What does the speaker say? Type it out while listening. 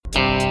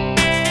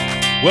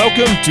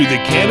Welcome to the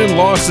Canon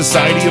Law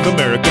Society of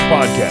America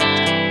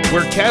podcast,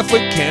 where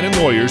Catholic canon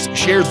lawyers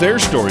share their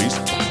stories,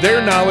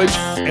 their knowledge,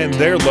 and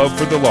their love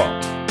for the law.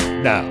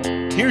 Now,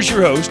 here's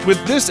your host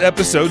with this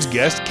episode's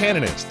guest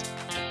canonist.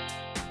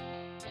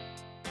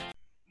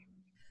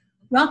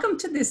 Welcome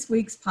to this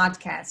week's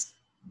podcast.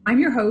 I'm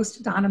your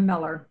host, Donna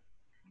Miller.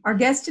 Our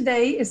guest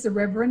today is the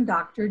Reverend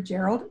Dr.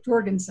 Gerald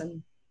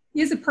Jorgensen.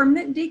 He is a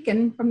permanent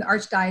deacon from the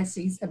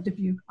Archdiocese of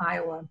Dubuque,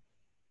 Iowa.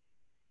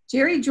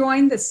 Jerry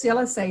joined the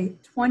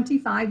CLSA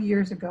 25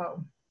 years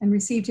ago and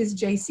received his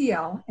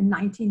JCL in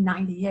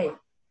 1998.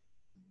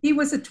 He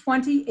was a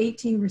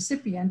 2018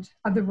 recipient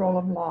of the Role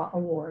of Law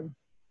Award.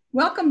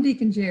 Welcome,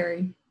 Deacon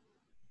Jerry.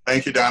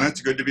 Thank you, Donna.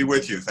 It's good to be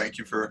with you. Thank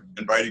you for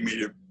inviting me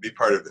to be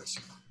part of this.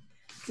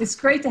 It's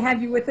great to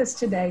have you with us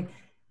today.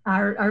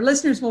 Our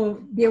listeners will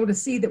be able to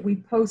see that we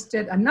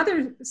posted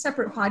another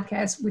separate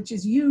podcast, which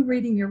is you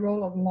reading your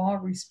Role of Law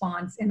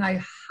response, and I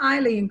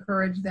highly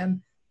encourage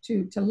them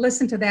to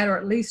listen to that, or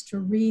at least to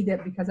read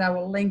it, because I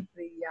will link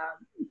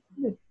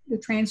the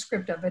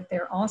transcript of it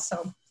there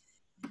also.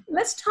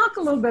 Let's talk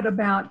a little bit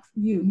about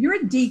you. You're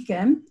a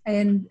deacon,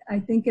 and I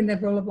think in the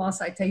Role of Law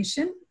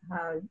citation,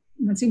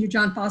 Monsignor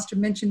John Foster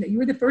mentioned that you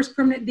were the first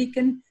permanent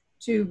deacon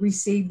to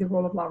receive the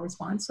Role of Law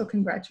response, so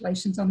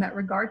congratulations on that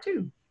regard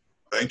too.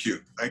 Thank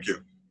you. Thank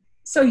you.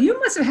 So you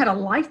must have had a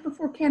life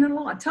before canon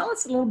law. Tell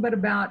us a little bit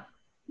about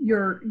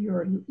your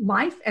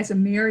life as a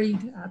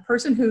married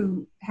person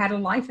who had a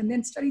life and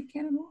then studied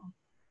canon law.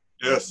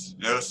 Yes.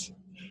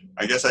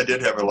 I guess I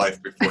did have a life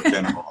before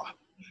canon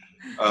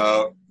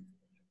law.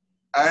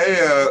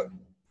 I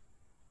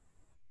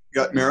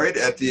got married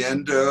at the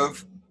end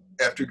of,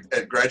 after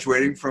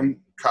graduating from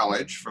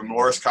college, from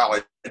Loras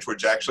College,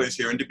 which actually is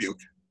here in Dubuque,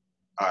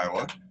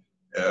 Iowa.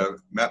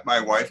 Met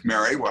my wife,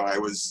 Mary, while I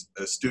was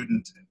a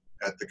student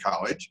at the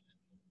college.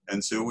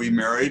 And so we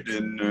married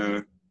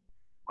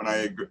when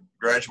I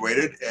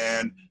graduated,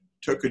 and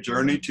took a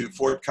journey to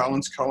Fort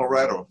Collins,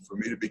 Colorado for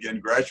me to begin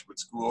graduate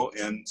school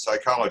in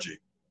psychology.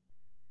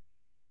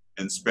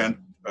 And spent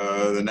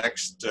the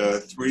next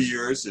 3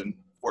 years in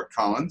Fort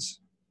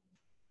Collins,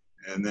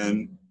 and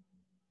then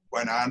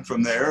went on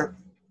from there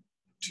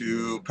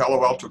to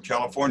Palo Alto,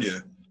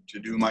 California to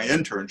do my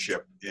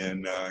internship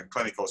in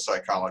clinical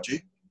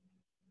psychology.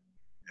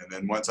 And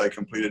then once I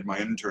completed my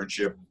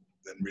internship,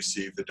 then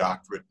received the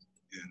doctorate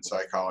in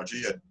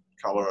psychology at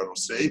Colorado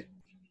State,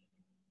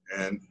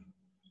 and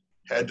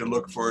had to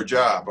look for a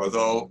job.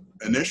 Although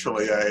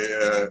initially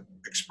I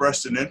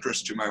expressed an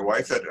interest to my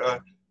wife that,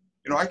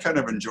 I kind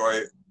of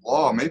enjoy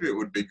law. Maybe it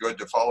would be good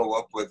to follow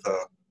up with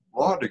a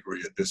law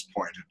degree at this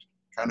point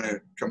and kind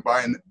of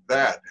combine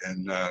that.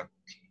 And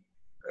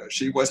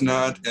she was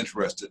not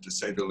interested, to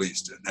say the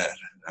least, in that.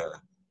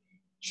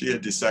 She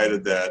had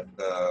decided that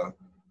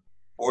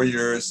 4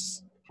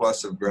 years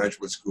plus of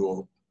graduate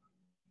school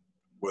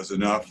was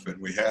enough, and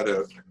we had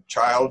a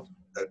child,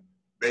 a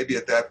baby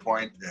at that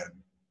point, and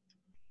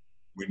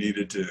we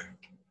needed to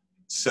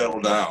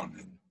settle down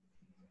and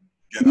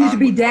get you on. Need to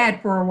be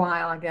dad for a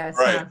while, I guess.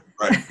 Right.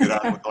 Get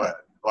on with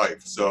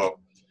life. So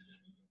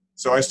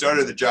I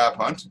started the job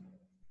hunt,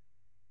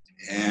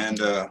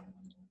 and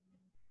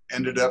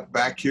ended up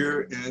back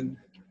here in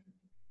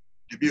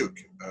Dubuque.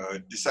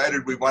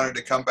 Decided we wanted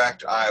to come back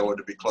to Iowa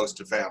to be close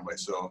to family.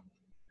 So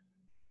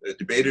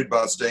debated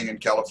about staying in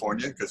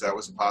California because that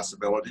was a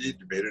possibility.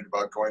 Debated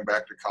about going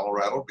back to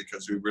Colorado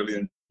because we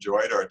really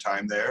enjoyed our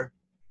time there,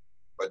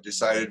 but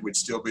decided we'd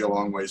still be a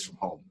long ways from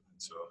home.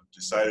 So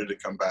decided to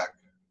come back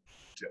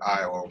to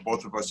Iowa.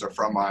 Both of us are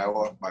from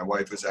Iowa. My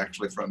wife is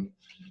actually from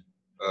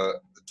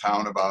the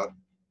town about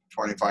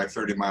 25,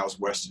 30 miles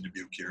west of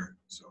Dubuque here.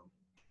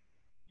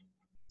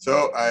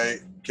 So I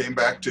came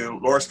back to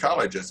Loras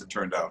College, as it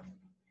turned out,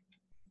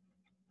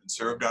 and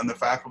served on the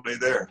faculty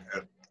there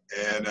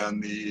and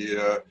on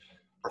the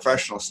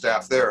professional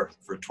staff there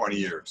for 20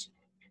 years.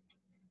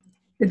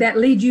 Did that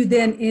lead you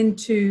then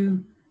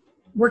into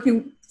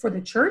working for the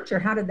church, or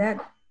how did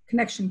that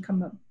connection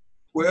come up?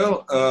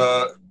 Well,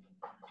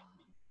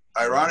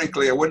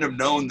 ironically, I wouldn't have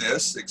known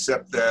this,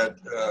 except that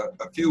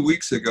a few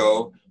weeks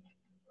ago,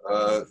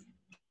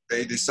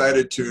 they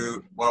decided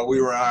to, while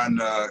we were on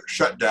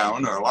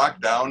shutdown or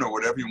lockdown or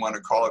whatever you want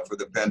to call it for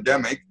the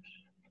pandemic,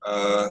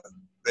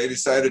 they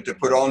decided to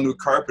put all new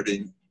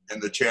carpeting in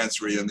the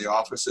chancery, in the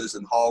offices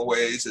and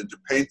hallways, and to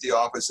paint the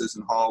offices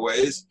and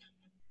hallways.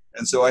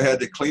 And so I had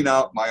to clean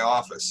out my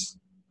office,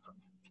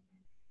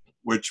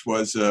 which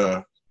was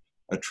a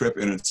trip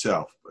in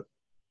itself.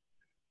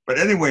 But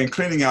anyway, in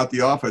cleaning out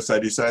the office, I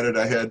decided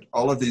I had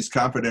all of these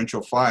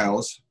confidential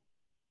files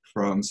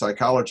from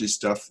psychology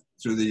stuff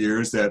through the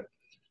years that,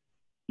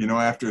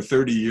 after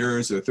 30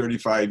 years or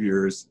 35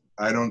 years,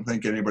 I don't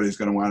think anybody's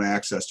going to want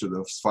access to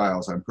those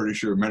files. I'm pretty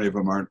sure many of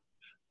them aren't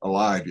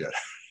alive yet,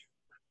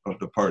 of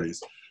the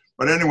parties.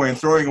 But anyway, in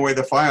throwing away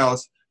the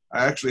files,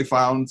 I actually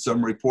found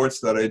some reports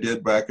that I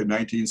did back in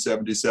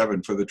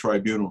 1977 for the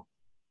tribunal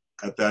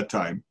at that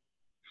time.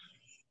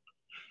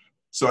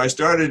 So I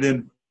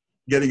started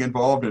getting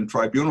involved in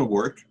tribunal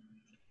work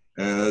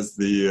as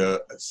the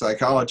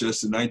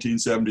psychologist in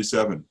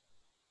 1977.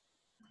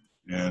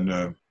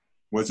 and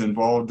was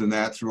involved in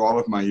that through all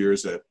of my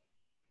years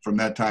from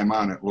that time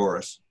on at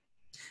Loras.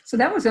 So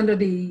that was under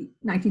the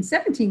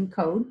 1917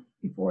 code,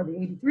 before the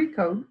 83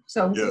 code.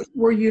 So yes.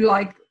 Were you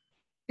like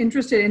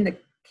interested in the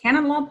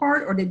canon law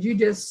part, or did you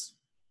just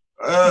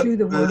do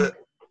the work?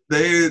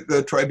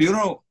 The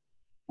tribunal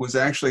was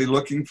actually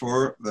looking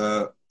for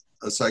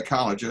a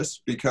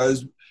psychologist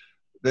because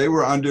they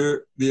were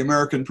under the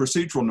American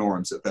procedural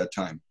norms at that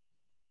time,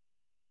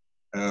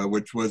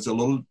 which was a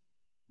little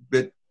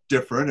bit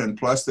different. And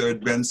plus there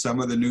had been some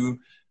of the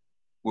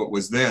what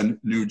was then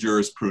new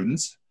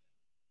jurisprudence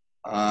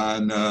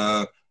on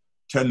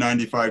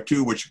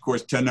 1095-2, which of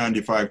course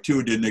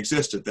 1095-2 didn't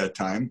exist at that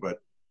time,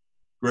 but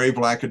grave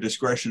lack of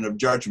discretion of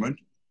judgment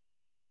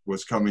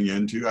was coming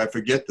into, I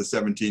forget the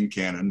 17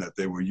 canon that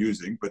they were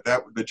using, but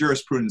the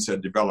jurisprudence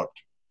had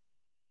developed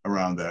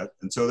around that.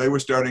 And so they were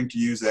starting to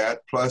use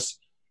that, plus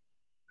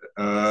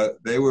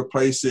they were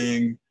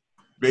placing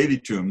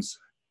valedictorians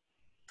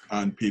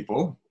on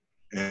people,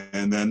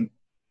 and then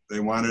they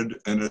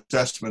wanted an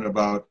assessment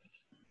about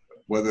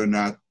whether or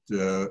not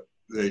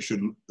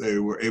they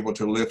were able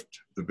to lift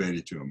the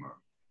valedictorian.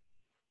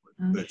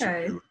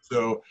 Okay.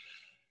 So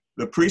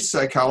the priest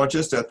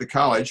psychologist at the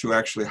college, who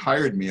actually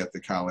hired me at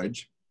the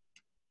college,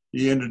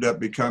 he ended up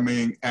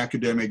becoming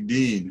academic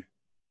dean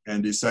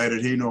and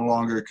decided he no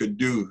longer could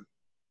do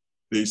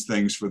these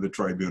things for the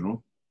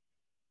tribunal,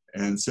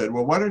 and said,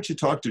 well, why don't you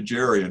talk to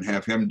Jerry and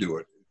have him do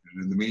it?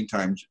 And in the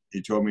meantime,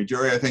 he told me,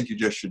 Jerry, I think you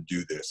just should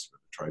do this for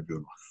the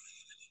tribunal.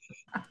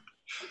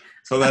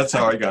 So that's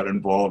how I got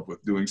involved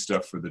with doing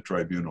stuff for the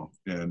tribunal,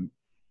 and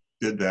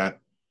did that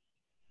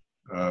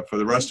for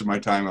the rest of my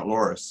time at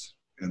Loras.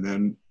 And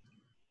then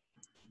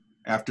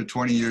after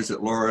 20 years at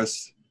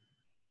Loras,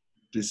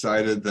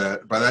 decided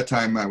that by that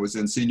time I was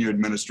in senior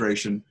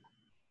administration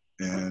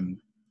and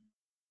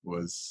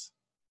was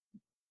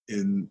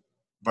in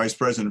vice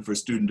president for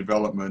student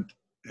development.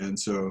 And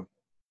so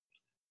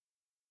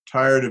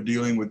tired of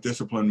dealing with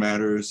discipline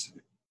matters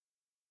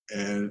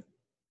and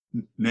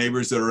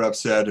neighbors that are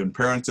upset and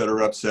parents that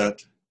are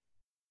upset.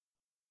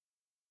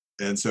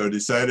 And so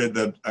decided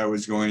that I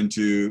was going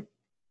to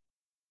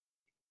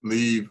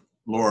leave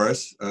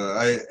Loras.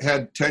 I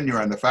had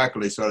tenure on the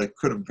faculty, so I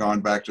could have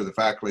gone back to the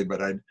faculty,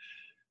 but I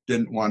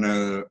didn't want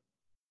to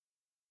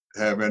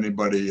have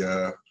anybody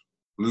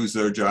lose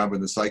their job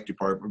in the psych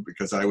department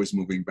because I was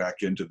moving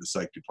back into the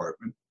psych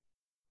department.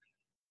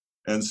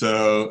 And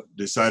so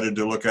decided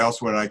to look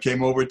elsewhere. And I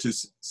came over to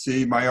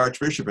see my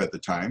archbishop at the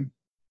time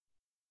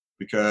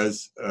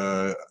because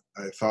I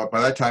thought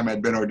by that time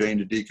I'd been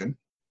ordained a deacon.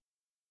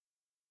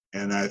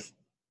 And I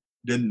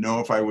didn't know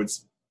if I would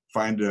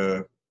find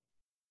a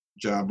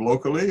job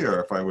locally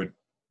or if I would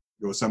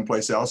go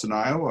someplace else in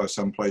Iowa or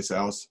someplace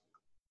else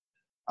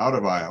out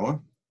of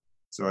Iowa.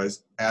 So I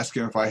asked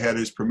him if I had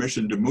his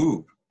permission to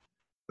move,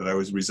 that I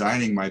was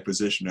resigning my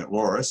position at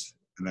Loras,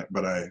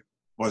 but I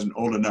wasn't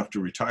old enough to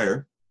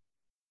retire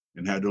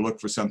and had to look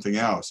for something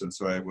else. And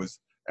so I was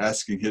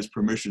asking his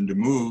permission to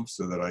move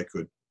so that I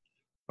could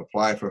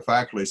apply for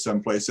faculty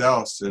someplace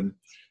else. And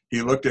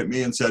he looked at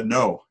me and said,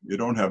 no, you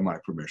don't have my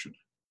permission.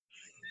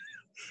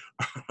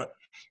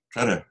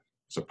 Kind of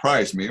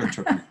surprised me, or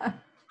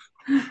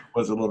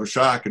was a little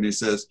shock. And he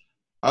says,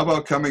 how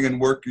about coming and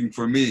working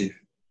for me?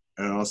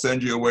 And I'll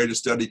send you away to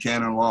study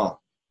canon law.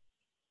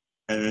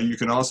 And then you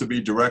can also be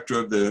director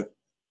of the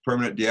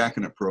Permanent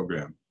Diaconate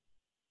program.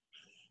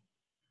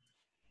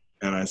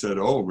 And I said,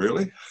 oh,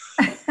 really?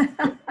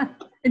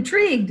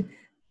 Intrigued.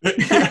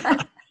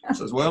 Yeah. He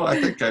says, well, I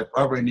think I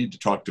probably need to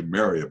talk to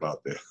Mary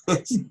about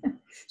this.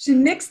 She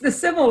nixed the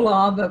civil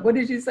law, but what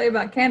did you say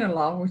about canon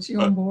law? Was she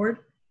on board?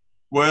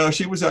 Well,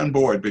 she was on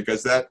board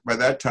because by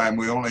that time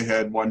we only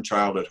had one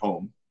child at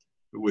home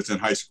who was in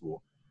high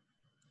school.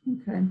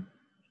 Okay.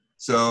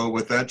 So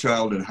with that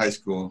child in high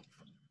school,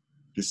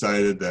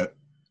 decided that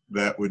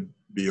that would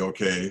be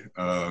okay,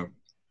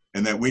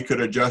 and that we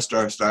could adjust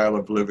our style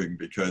of living,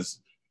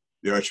 because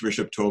the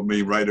Archbishop told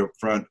me right up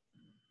front,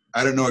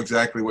 I don't know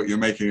exactly what you're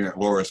making at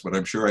Loras, but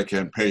I'm sure I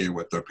can't pay you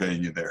what they're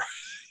paying you there.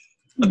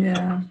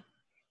 Yeah.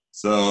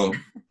 So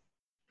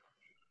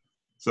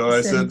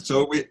I said,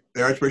 the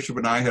Archbishop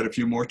and I had a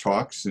few more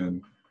talks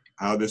and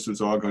how this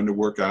was all going to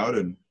work out,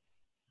 and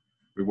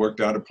we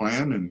worked out a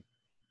plan. And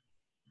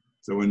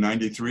so in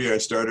 93, I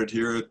started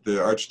here at the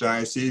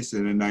Archdiocese,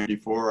 and in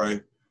 94,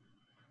 I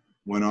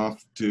went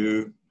off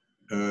to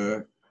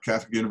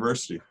Catholic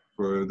University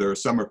for their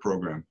summer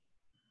program.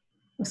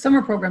 A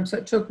summer program, so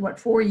it took, what,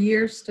 4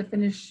 years to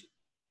finish?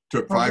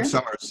 Took program? 5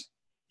 summers.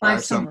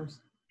 Five summers.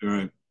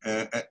 Right.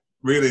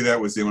 Really, that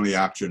was the only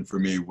option for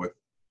me, with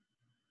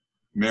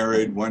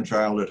married, one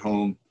child at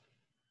home.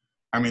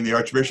 I mean, the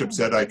Archbishop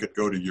said I could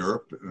go to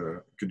Europe,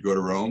 could go to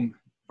Rome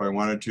if I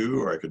wanted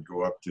to, or I could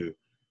go up to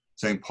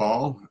St.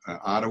 Paul,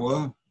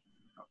 Ottawa,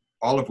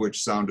 all of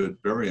which sounded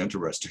very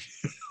interesting.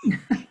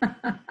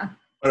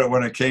 But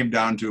when it came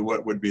down to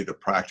what would be the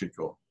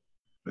practical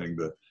thing,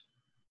 the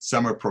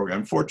summer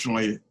program,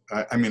 fortunately,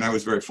 I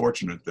was very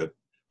fortunate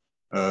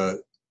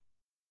that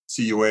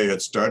CUA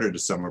had started a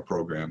summer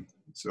program.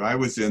 So I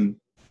was in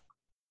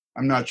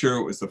I'm not sure,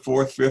 it was the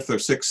fourth, fifth, or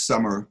sixth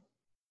summer.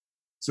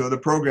 So the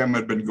program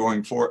had been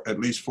going for at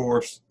least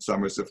 4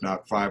 summers, if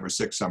not 5 or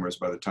 6 summers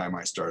by the time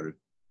I started.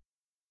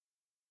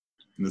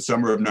 In the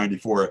summer of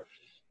 94,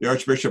 the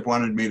Archbishop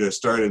wanted me to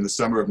start in the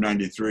summer of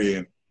 93,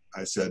 and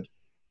I said,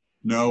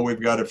 no,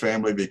 we've got a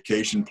family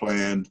vacation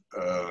planned.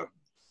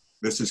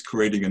 This is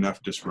creating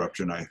enough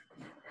disruption. I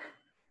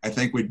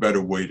think we'd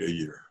better wait a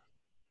year.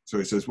 So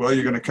he says, well,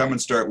 you're going to come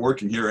and start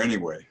working here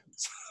anyway.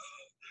 I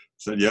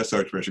said, yes,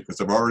 Archbishop, because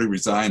I've already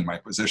resigned my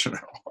position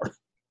at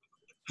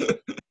Loras.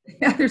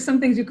 Yeah, there's some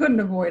things you couldn't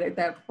avoid at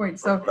that point.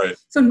 So, right.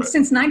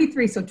 Since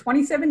 93, so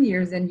 27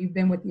 years, and you've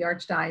been with the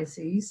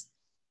Archdiocese.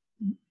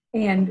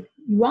 And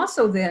you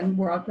also then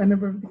were a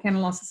member of the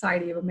Canon Law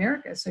Society of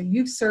America. So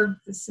you've served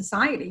the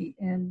society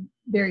in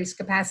various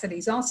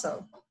capacities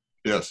also.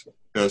 Yes.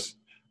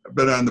 I've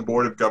been on the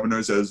Board of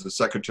Governors as a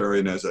secretary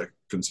and as a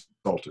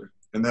consultor.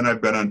 And then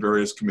I've been on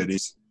various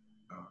committees.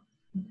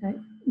 Okay.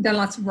 Done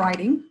lots of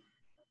writing.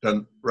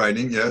 Done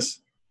writing,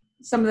 yes.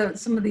 Some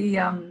of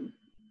the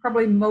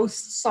probably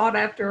most sought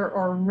after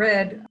or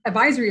read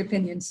advisory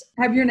opinions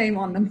have your name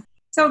on them.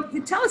 So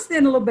tell us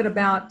then a little bit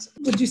about,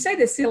 would you say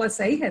that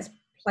CLSA has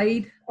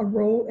played a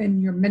role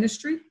in your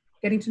ministry,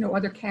 getting to know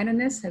other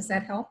canonists? Has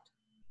that helped?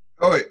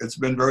 Oh, it's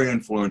been very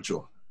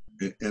influential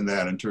in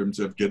that, in terms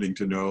of getting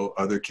to know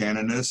other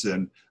canonists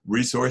and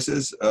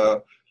resources.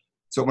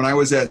 So when I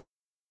was at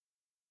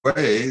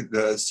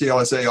the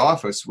CLSA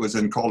office was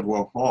in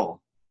Caldwell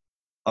Hall,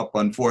 up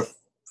on fourth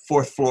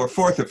or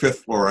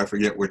fifth floor, I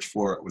forget which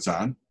floor it was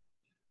on.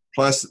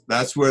 Plus,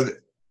 that's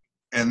where,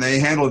 and they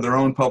handled their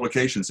own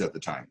publications at the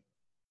time.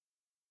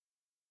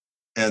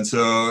 And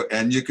so,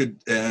 and you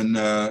could, and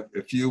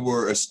if you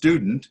were a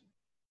student,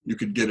 you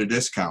could get a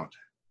discount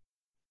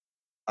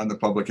on the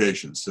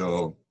publications.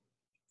 So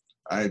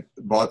I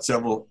bought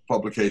several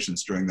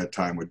publications during that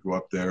time, would go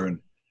up there and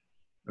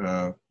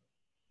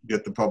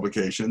get the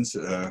publications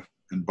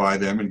and buy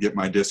them and get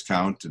my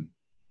discount. And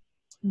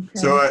okay.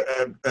 So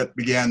I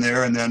began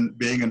there, and then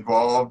being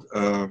involved.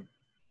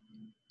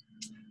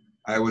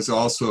 I was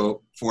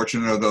also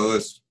fortunate, although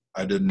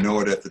I didn't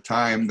know it at the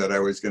time, that I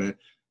was going to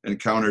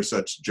encounter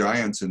such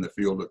giants in the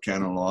field of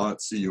canon law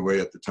at CUA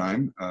at the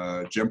time.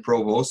 Jim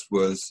Provost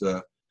was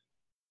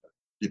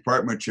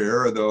department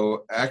chair,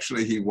 although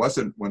actually he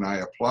wasn't when I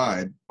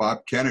applied. Bob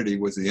Kennedy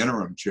was the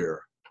interim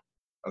chair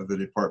of the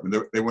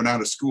department. They went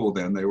out of school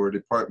then. They were a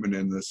department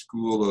in the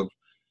School of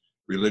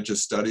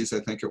Religious Studies,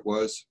 I think it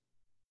was.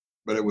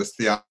 But it was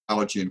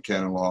theology and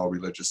canon law,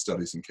 religious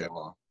studies and canon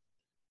law.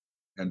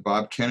 And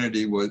Bob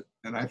Kennedy was,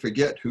 and I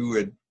forget who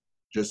had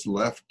just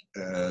left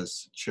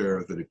as chair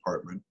of the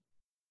department,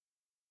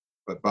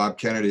 but Bob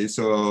Kennedy.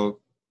 So,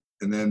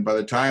 and then by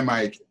the time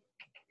I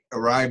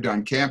arrived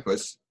on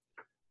campus,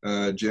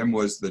 Jim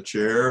was the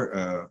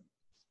chair.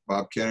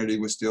 Bob Kennedy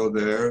was still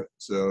there.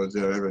 So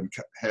I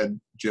had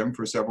Jim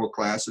for several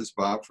classes,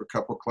 Bob for a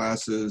couple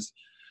classes,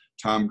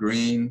 Tom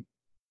Green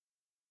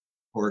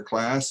for a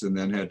class, and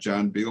then had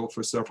John Beal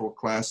for several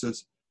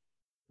classes.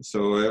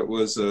 So it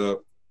was a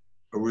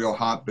real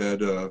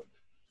hotbed of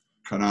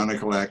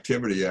canonical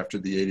activity after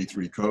the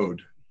 83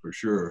 code, for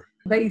sure.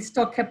 They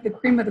still kept the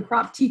cream of the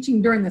crop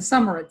teaching during the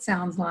summer, it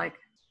sounds like.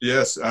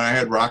 Yes, I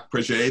had Roch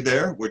Paget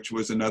there, which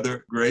was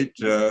another great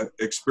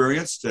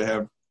experience to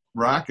have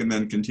Roch, and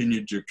then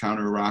continued to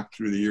encounter Roch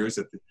through the years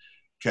at the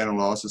Canon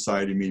Law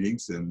Society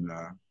meetings, and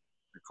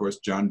of course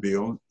John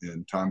Beal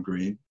and Tom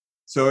Green.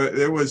 So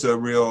it was a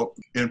real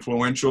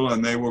influential,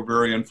 and they were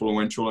very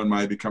influential in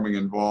my becoming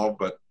involved,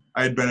 but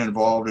I had been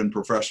involved in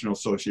professional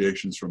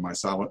associations from my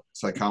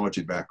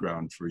psychology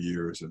background for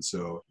years, and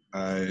so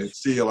I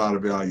see a lot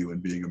of value in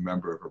being a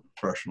member of a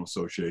professional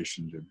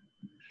association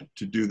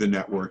to do the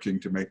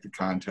networking, to make the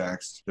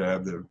contacts, to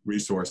have the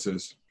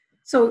resources.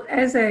 So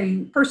as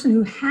a person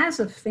who has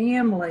a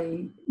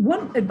family,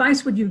 what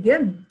advice would you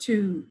give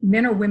to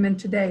men or women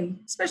today,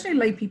 especially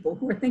lay people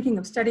who are thinking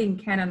of studying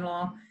canon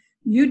law?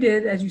 You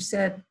did, as you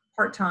said,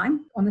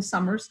 part-time on the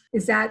summers.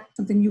 Is that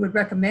something you would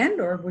recommend,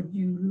 or would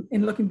you,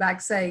 in looking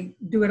back, say,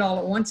 do it all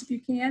at once if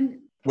you can?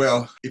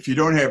 Well, if you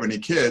don't have any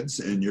kids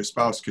and your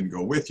spouse can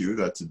go with you,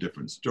 that's a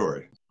different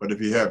story. But if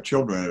you have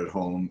children at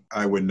home,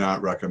 I would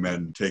not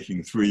recommend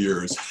taking 3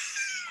 years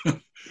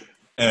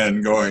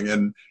and going.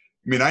 And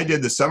I mean, I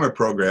did the summer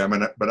program,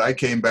 but I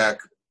came back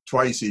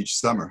twice each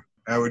summer.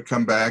 I would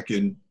come back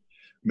in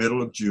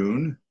middle of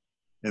June.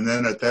 And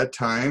then at that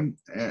time,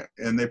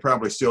 and they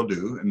probably still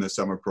do in the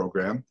summer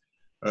program,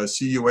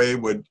 CUA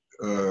would,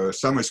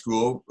 summer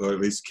school, or at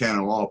least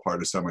canon law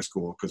part of summer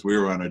school, because we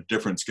were on a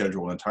different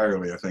schedule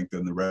entirely, I think,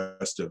 than the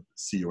rest of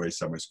CUA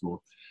summer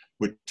school,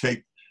 would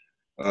take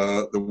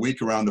the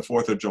week around the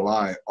 4th of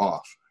July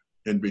off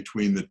in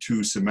between the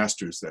 2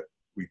 semesters that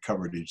we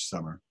covered each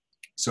summer.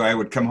 So I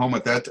would come home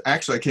at that.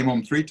 Actually, I came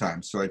home 3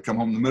 times. So I'd come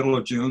home the middle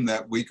of June,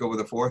 that week over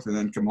the 4th, and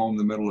then come home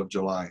the middle of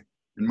July.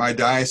 And my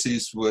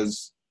diocese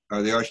was, the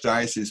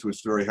Archdiocese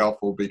was very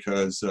helpful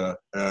because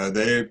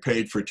they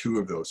paid for 2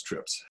 of those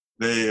trips.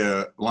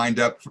 They lined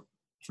up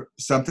for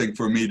something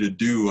for me to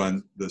do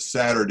on the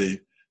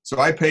Saturday So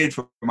I paid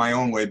for my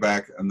own way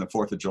back on the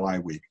 4th of July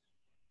week.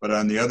 But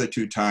on the other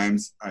 2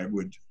 times, I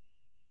would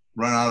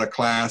run out of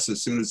class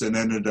as soon as it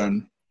ended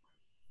on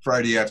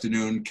Friday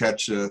afternoon,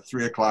 catch a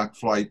 3 o'clock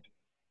flight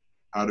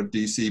out of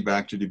DC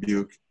back to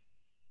Dubuque,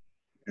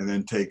 and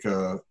then take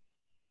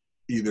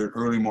either an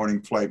early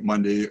morning flight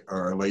Monday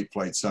or a late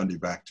flight Sunday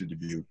back to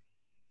Dubuque.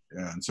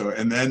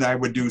 And then I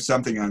would do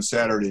something on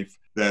Saturday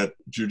that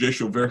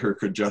judicial vicar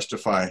could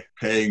justify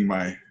paying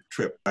my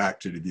trip back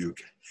to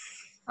Dubuque.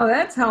 Oh,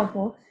 that's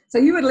helpful. So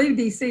you would leave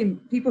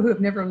DC. People who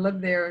have never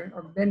lived there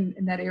or been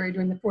in that area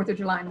during the 4th of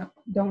July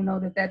don't know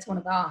that that's one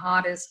of the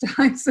hottest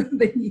times of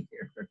the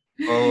year.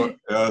 Oh,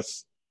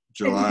 yes.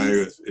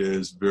 July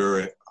is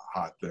very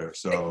hot there.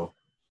 So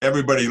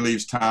everybody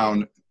leaves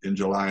town in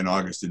July and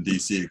August in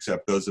DC,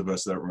 except those of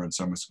us that were in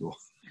summer school.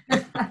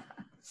 There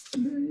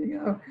you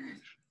go.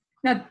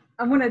 Now,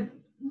 I want to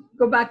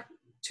go back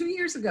 2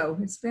 years ago.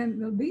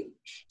 It'll be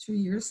 2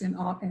 years in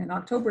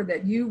October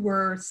that you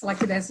were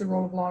selected as the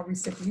role of law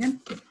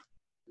recipient.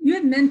 You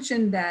had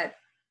mentioned that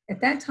at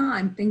that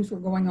time, things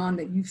were going on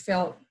that you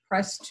felt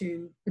pressed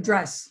to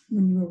address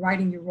when you were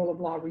writing your role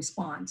of law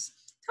response.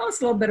 Tell us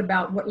a little bit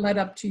about what led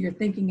up to your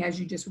thinking as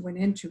you just went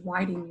into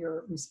writing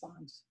your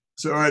response.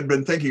 So I'd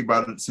been thinking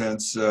about it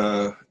since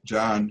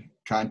John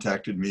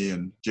contacted me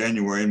in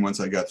January, and once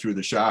I got through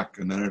the shock,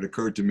 and then it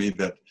occurred to me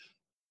that,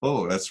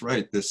 oh, that's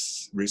right,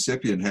 this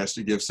recipient has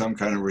to give some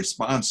kind of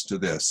response to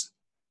this.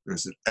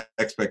 There's an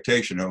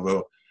expectation,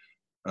 although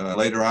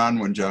later on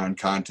when John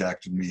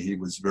contacted me, he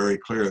was very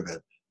clear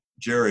that,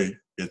 Jerry,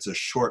 it's a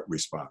short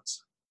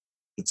response.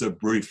 It's a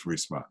brief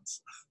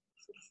response.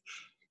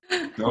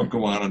 Don't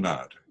go on and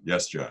on.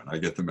 Yes, John, I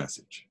get the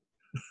message.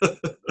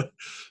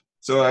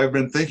 So I've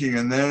been thinking,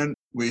 and then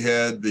we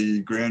had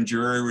the grand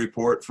jury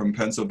report from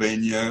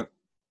Pennsylvania.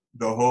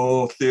 The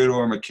whole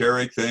Theodore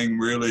McCarrick thing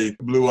really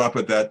blew up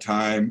at that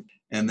time,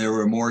 and there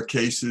were more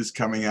cases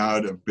coming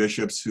out of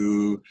bishops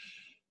who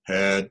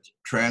had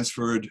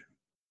transferred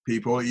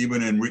people,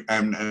 even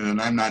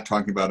and I'm not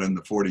talking about in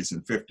the 40s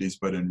and 50s,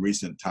 but in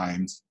recent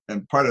times.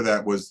 And part of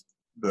that was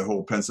the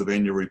whole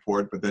Pennsylvania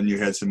report, but then you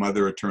had some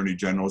other attorney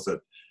generals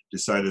that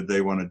decided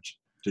they wanted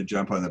to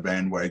jump on the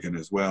bandwagon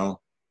as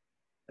well,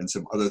 and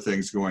some other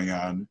things going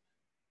on.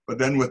 But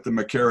then with the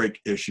McCarrick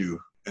issue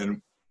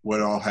and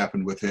what all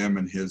happened with him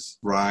and his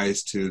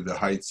rise to the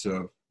heights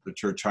of the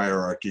church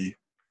hierarchy,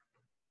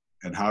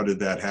 and how did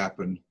that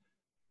happen?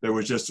 There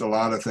was just a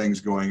lot of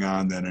things going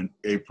on then in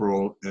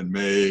April and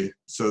May.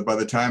 So by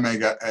the time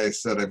I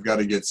said, I've got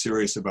to get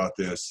serious about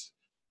this,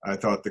 I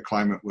thought the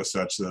climate was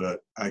such that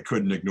I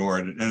couldn't ignore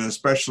it. And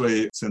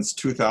especially since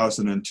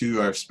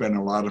 2002, I've spent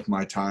a lot of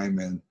my time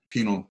in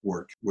penal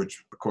work,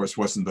 which of course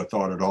wasn't the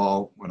thought at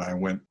all when I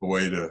went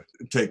away to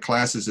take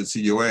classes at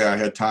CUA. I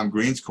had Tom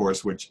Green's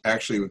course, which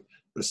actually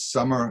the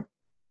summer,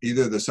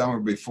 either the summer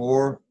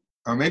before,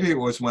 or maybe it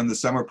was when the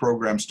summer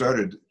program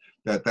started,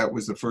 that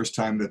was the first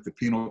time that the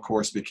penal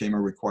course became a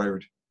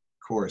required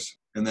course.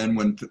 And then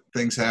when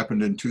things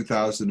happened in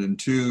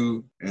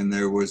 2002, and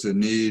there was a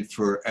need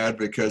for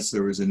advocates,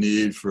 there was a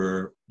need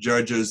for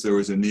judges, there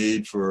was a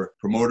need for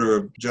promoter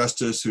of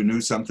justice who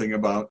knew something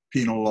about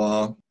penal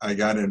law, I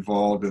got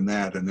involved in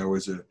that. And there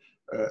was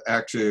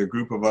actually a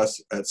group of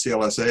us at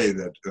CLSA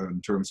that, in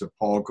terms of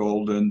Paul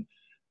Golden,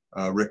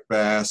 Rick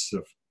Bass,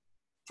 of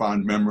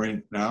fond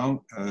memory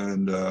now,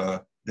 and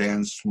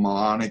Dan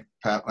Smolonic,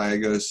 Pat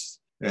Lagas,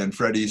 and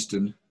Fred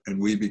Easton, and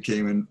we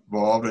became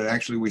involved. And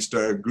actually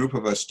a group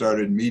of us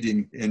started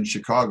meeting in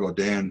Chicago.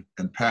 Dan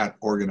and Pat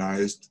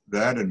organized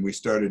that, and we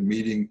started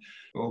meeting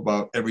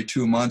about every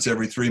 2 months,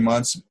 every 3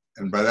 months.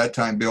 And by that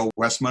time, Bill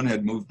Westman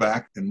had moved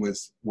back and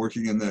was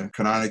working in the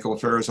Canonical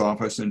Affairs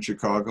office in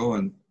Chicago,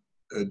 and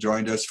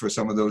joined us for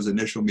some of those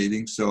initial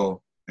meetings.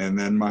 And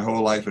then my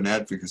whole life in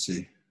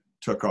advocacy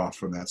took off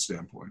from that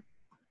standpoint.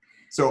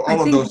 So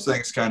all of those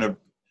things kind of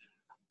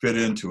fit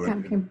into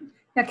it.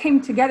 That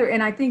came together.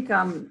 And I think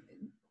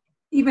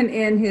even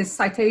in his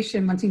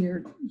citation,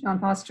 Monsignor John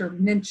Foster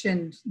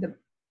mentioned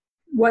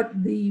what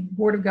the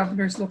Board of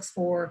Governors looks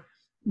for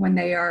when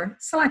they are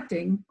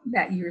selecting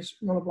that year's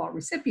role of law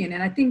recipient.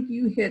 And I think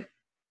you hit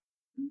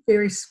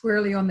very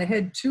squarely on the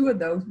head 2 of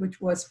those, which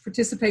was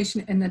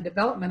participation in the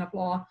development of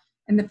law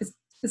and the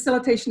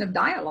facilitation of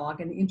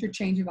dialogue and the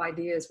interchange of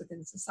ideas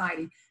within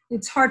society.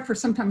 It's hard for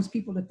sometimes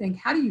people to think,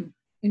 how do you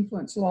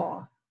influence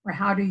law? Or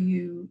how do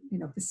you,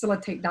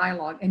 facilitate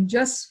dialogue? And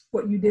just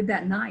what you did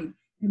that night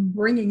and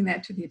bringing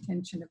that to the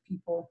attention of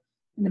people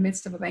in the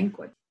midst of a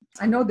banquet.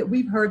 I know that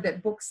we've heard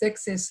that book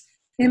 6 is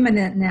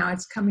imminent now.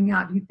 It's coming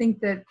out. Do you think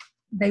that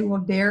they will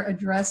dare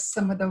address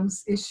some of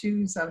those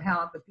issues of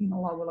how the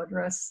penal law will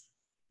address?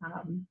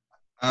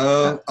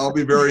 I'll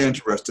be very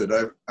interested.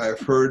 I've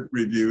heard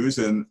reviews,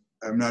 and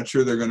I'm not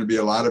sure there are going to be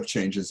a lot of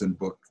changes in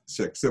book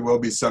 6. There will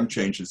be some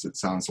changes, it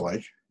sounds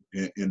like,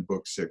 in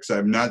book 6.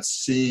 I've not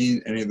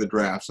seen any of the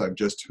drafts. I've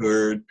just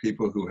heard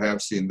people who have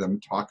seen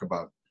them talk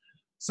about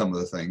some of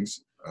the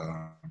things.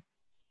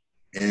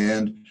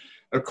 And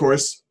of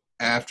course,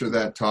 after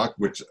that talk,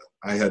 which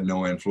I had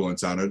no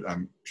influence on it,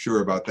 I'm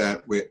sure about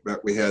that,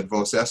 we had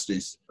Vos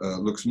Estis,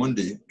 Lux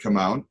Mundi come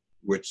out,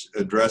 which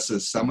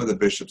addresses some of the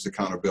bishop's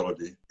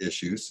accountability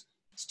issues.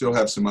 Still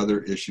have some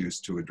other issues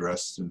to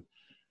address,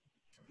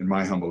 in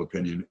my humble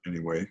opinion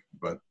anyway.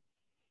 But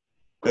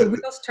the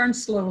wheels turn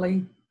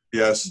slowly.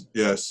 Yes.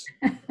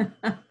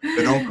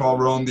 They don't call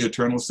Rome the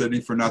eternal city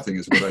for nothing,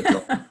 is what I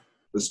tell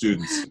the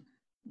students.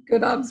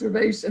 Good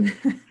observation.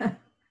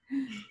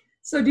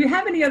 So do you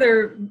have any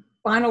other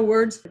final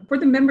words for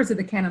the members of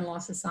the Canon Law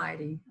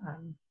Society?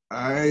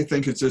 I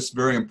think it's just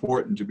very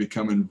important to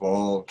become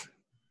involved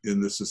in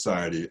the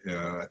society.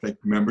 I think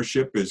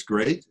membership is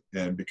great,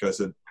 and because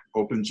it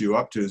opens you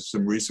up to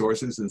some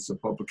resources and some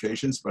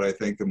publications, but I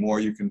think the more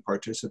you can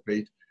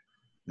participate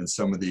in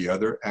some of the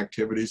other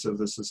activities of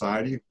the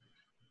society,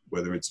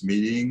 whether it's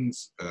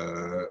meetings,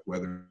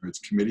 whether it's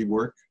committee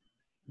work,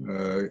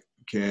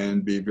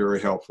 can be very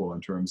helpful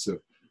in terms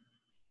of,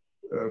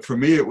 for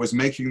me, it was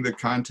making the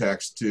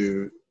contacts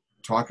to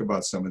talk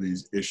about some of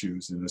these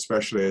issues, and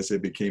especially as I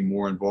became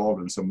more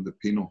involved in some of the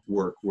penal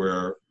work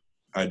where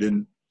I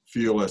didn't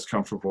feel as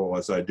comfortable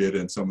as I did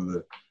in some of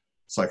the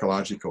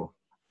psychological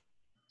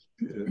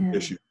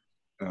issues.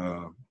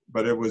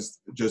 But it was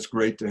just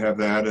great to have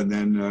that, and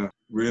then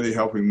really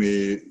helping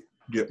me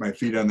get my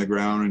feet on the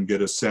ground and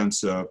get a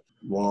sense of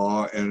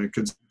law and a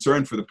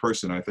concern for the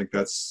person. I think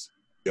that's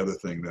the other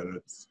thing,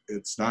 that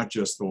it's not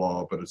just the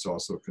law, but it's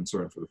also a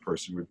concern for the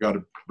person. We've got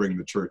to bring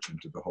the church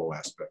into the whole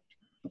aspect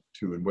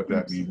too, and what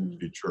that means to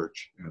be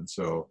church. And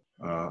so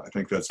I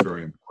think that's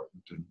very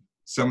important. And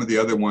some of the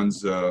other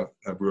ones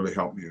have really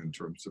helped me in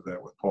terms of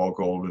that, with Paul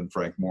Golden,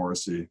 Frank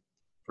Morrissey,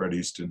 Fred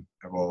Easton,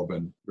 have all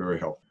been very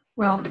helpful.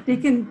 Well,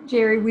 Deacon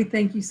Jerry, we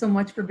thank you so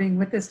much for being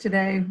with us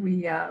today.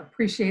 We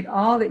appreciate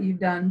all that you've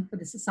done for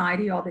the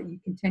society, all that you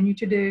continue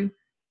to do,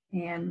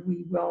 and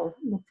we will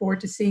look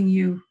forward to seeing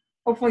you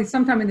hopefully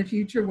sometime in the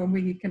future when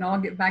we can all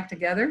get back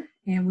together.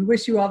 And we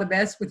wish you all the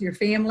best with your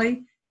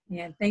family,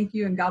 and thank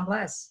you and God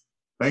bless.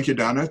 Thank you,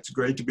 Donna. It's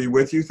great to be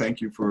with you. Thank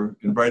you for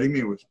inviting me.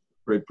 It was a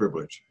great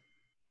privilege.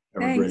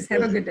 Thanks.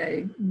 Have a good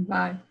day.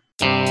 Bye.